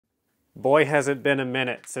Boy, has it been a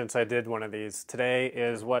minute since I did one of these. Today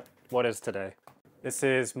is what is today? This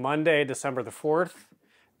is Monday, December the 4th,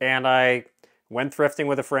 and I went thrifting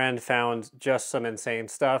with a friend, found just some insane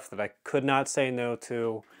stuff that I could not say no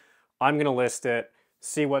to. I'm gonna list it,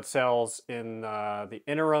 see what sells in the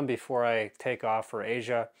interim before I take off for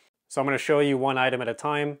Asia. So I'm gonna show you one item at a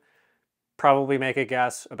time, probably make a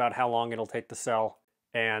guess about how long it'll take to sell,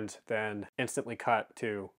 and then instantly cut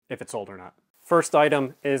to if it's sold or not. First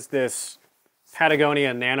item is this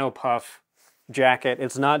Patagonia Nano Puff jacket.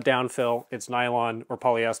 It's not downfill, it's nylon or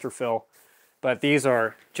polyester fill, but these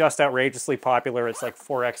are just outrageously popular. It's like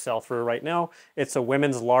 4X sell-through right now. It's a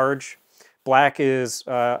women's large. Black is,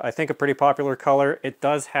 I think, a pretty popular color. It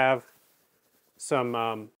does have some,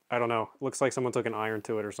 I don't know, looks like someone took an iron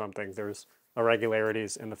to it or something. There's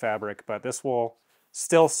irregularities in the fabric, but this will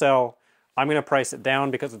still sell. I'm going to price it down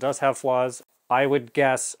because it does have flaws. I would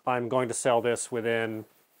guess I'm going to sell this within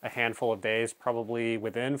a handful of days, probably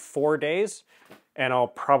within 4 days, and I'll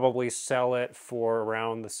probably sell it for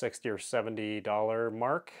around the $60 or $70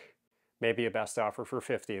 mark. Maybe a best offer for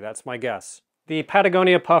 $50, that's my guess. The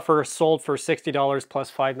Patagonia puffer sold for $60 plus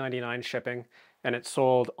 $5.99 shipping, and it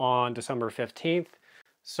sold on December 15th.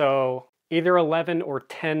 So either 11 or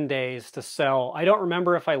 10 days to sell. I don't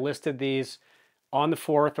remember if I listed these on the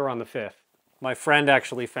 4th or on the 5th. My friend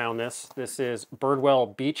actually found this. This is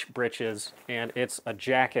Birdwell Beach Breeches, and it's a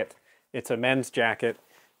jacket. It's a men's jacket.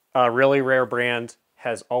 A really rare brand,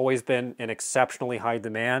 has always been in exceptionally high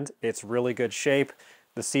demand. It's really good shape.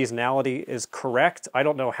 The seasonality is correct. I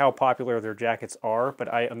don't know how popular their jackets are,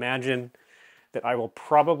 but I imagine that I will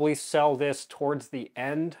probably sell this towards the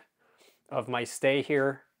end of my stay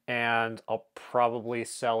here, and I'll probably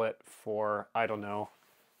sell it for, I don't know,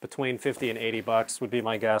 between 50 and 80 bucks would be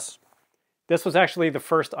my guess. This was actually the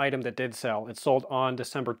first item that did sell. It sold on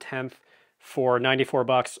December 10th for 94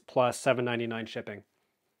 bucks plus $7.99 shipping.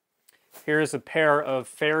 Here's a pair of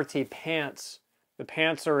Faherty pants. The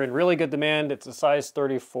pants are in really good demand. It's a size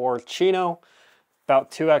 34 chino,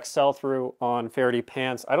 about 2X sell-through on Faherty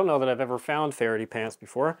pants. I don't know that I've ever found Faherty pants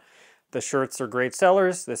before. The shirts are great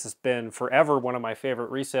sellers. This has been forever one of my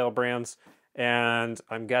favorite resale brands, and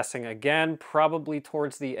I'm guessing again, probably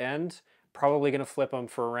towards the end, probably gonna flip them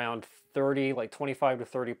for around 30, like 25 to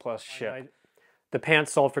 30 plus ship. The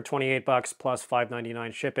pants sold for 28 bucks plus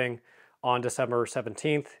 $5.99 shipping on December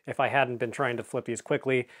 17th. If I hadn't been trying to flip these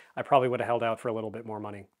quickly, I probably would have held out for a little bit more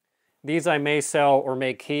money. These I may sell or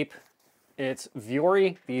may keep. It's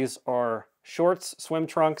Vuori. These are shorts, swim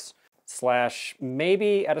trunks, slash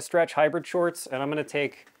maybe at a stretch hybrid shorts, and I'm gonna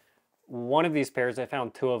take one of these pairs, I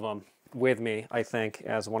found two of them, with me, I think,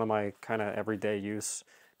 as one of my kind of everyday use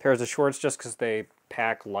pairs of shorts just because they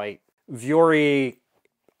pack light. Vuori,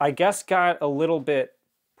 I guess, got a little bit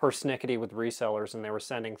persnickety with resellers and they were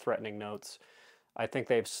sending threatening notes. I think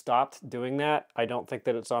they've stopped doing that. I don't think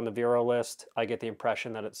that it's on the Vero list. I get the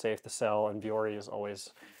impression that it's safe to sell, and Vuori is always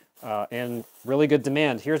in really good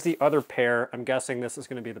demand. Here's the other pair. I'm guessing this is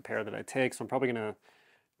going to be the pair that I take, so I'm probably going to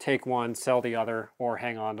take one, sell the other, or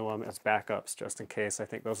hang on to them as backups just in case. I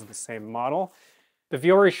think those are the same model. The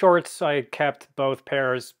Vuori shorts, I kept both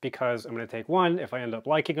pairs because I'm going to take one. If I end up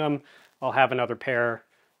liking them, I'll have another pair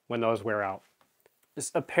when those wear out.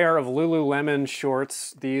 Just a pair of Lululemon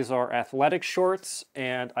shorts. These are athletic shorts,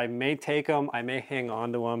 and I may take them. I may hang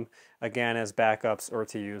on to them, again, as backups or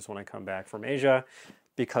to use when I come back from Asia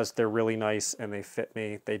because they're really nice and they fit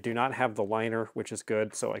me. They do not have the liner, which is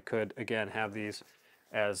good, so I could, again, have these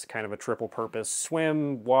as kind of a triple purpose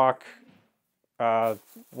swim, walk,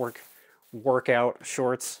 workout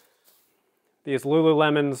shorts. These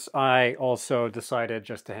Lululemons I also decided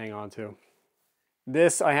just to hang on to.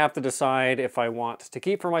 This I have to decide if I want to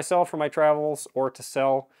keep for myself for my travels or to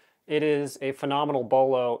sell. It is a phenomenal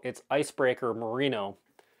bolo. It's Icebreaker Merino,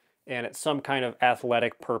 and it's some kind of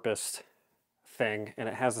athletic purposed thing, and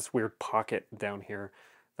it has this weird pocket down here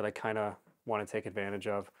that I kind of want to take advantage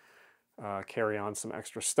of. Carry on some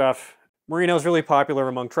extra stuff. Merino is really popular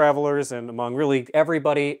among travelers and among really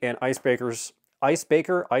everybody, and Icebreaker's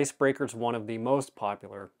one of the most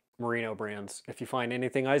popular Merino brands. If you find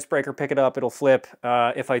anything Icebreaker, pick it up, it'll flip.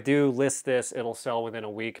 If I do list this, it'll sell within a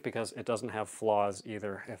week because it doesn't have flaws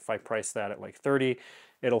either. If I price that at like 30,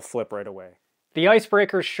 it'll flip right away. The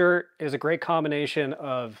Icebreaker shirt is a great combination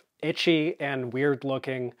of itchy and weird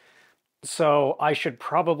looking, so I should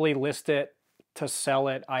probably list it to sell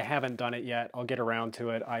it. I haven't done it yet. I'll get around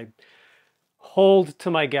to it. I hold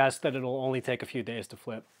to my guess that it'll only take a few days to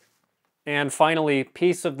flip. And finally,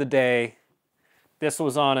 piece of the day. This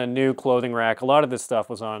was on a new clothing rack. A lot of this stuff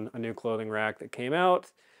was on a new clothing rack that came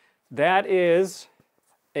out. That is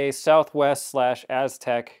a Southwest /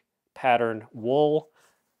 Aztec pattern wool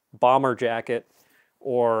bomber jacket,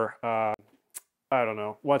 or I don't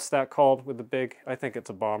know, what's that called with the big, I think it's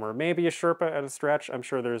a bomber, maybe a Sherpa at a stretch. I'm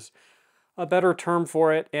sure there's a better term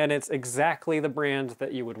for it, and it's exactly the brand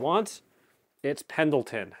that you would want. It's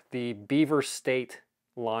Pendleton, the Beaver State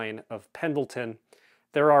line of Pendleton.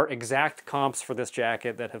 There are exact comps for this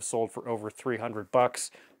jacket that have sold for over 300 bucks.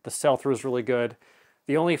 The sell-through is really good.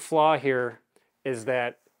 The only flaw here is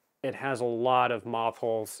that it has a lot of moth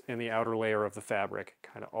holes in the outer layer of the fabric,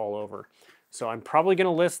 kind of all over. So I'm probably going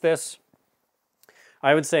to list this,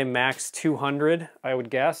 I would say max 200, I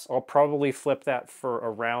would guess. I'll probably flip that for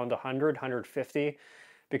around 100, 150,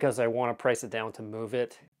 because I want to price it down to move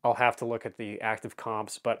it. I'll have to look at the active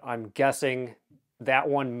comps, but I'm guessing that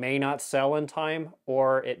one may not sell in time,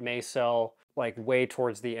 or it may sell like way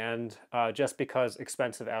towards the end, just because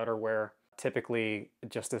expensive outerwear typically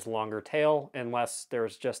just is longer tail unless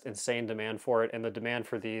there's just insane demand for it, and the demand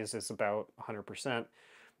for these is about 100%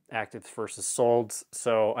 active versus sold.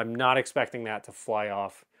 So I'm not expecting that to fly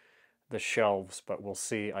off the shelves, but we'll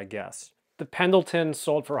see, I guess. The Pendleton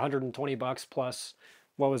sold for 120 bucks plus,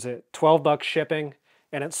 what was it, 12 bucks shipping,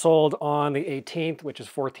 and it sold on the 18th, which is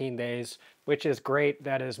 14 days, which is great.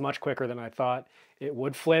 That is much quicker than I thought it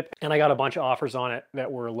would flip. And I got a bunch of offers on it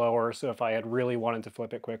that were lower, so if I had really wanted to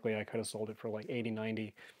flip it quickly, I could have sold it for like 80,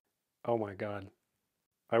 90. Oh my God.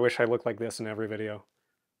 I wish I looked like this in every video.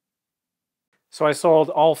 So I sold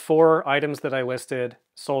all 4 items that I listed,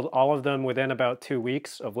 sold all of them within about 2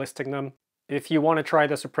 weeks of listing them. If you want to try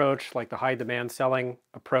this approach, like the high demand selling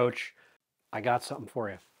approach, I got something for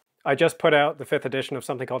you. I just put out the 5th edition of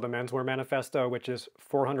something called the Menswear Manifesto, which is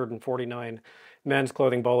 449 men's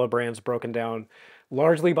clothing bolo brands broken down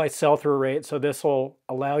largely by sell-through rate. So this will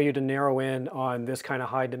allow you to narrow in on this kind of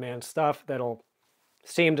high demand stuff that'll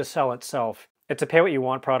seem to sell itself. It's a pay what you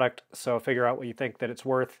want product, so figure out what you think that it's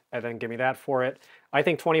worth and then give me that for it. I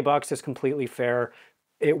think 20 bucks is completely fair.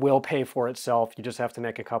 It will pay for itself. You just have to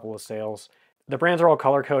make a couple of sales. The brands are all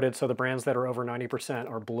color-coded, so the brands that are over 90%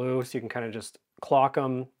 are blue, so you can kind of just clock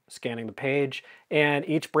them, scanning the page. And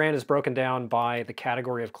each brand is broken down by the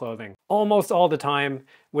category of clothing. Almost all the time,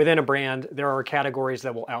 within a brand, there are categories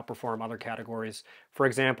that will outperform other categories. For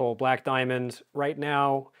example, Black Diamond, right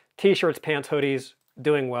now, t-shirts, pants, hoodies,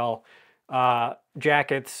 doing well.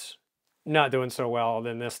 Jackets, not doing so well.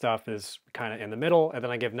 Then this stuff is kind of in the middle, and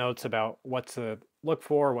then I give notes about what to look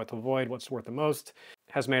for, what to avoid, what's worth the most.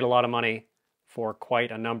 Has made a lot of money for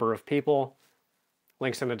quite a number of people.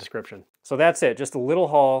 Links in the description. So that's it, just a little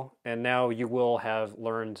haul, and now you will have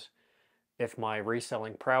learned if my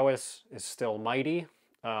reselling prowess is still mighty,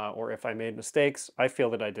 or if I made mistakes. I feel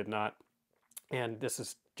that I did not, and this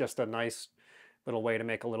is just a nice little way to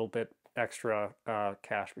make a little bit extra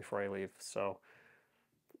cash before I leave. So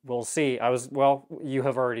we'll see. Well, you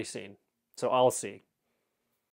have already seen, so I'll see.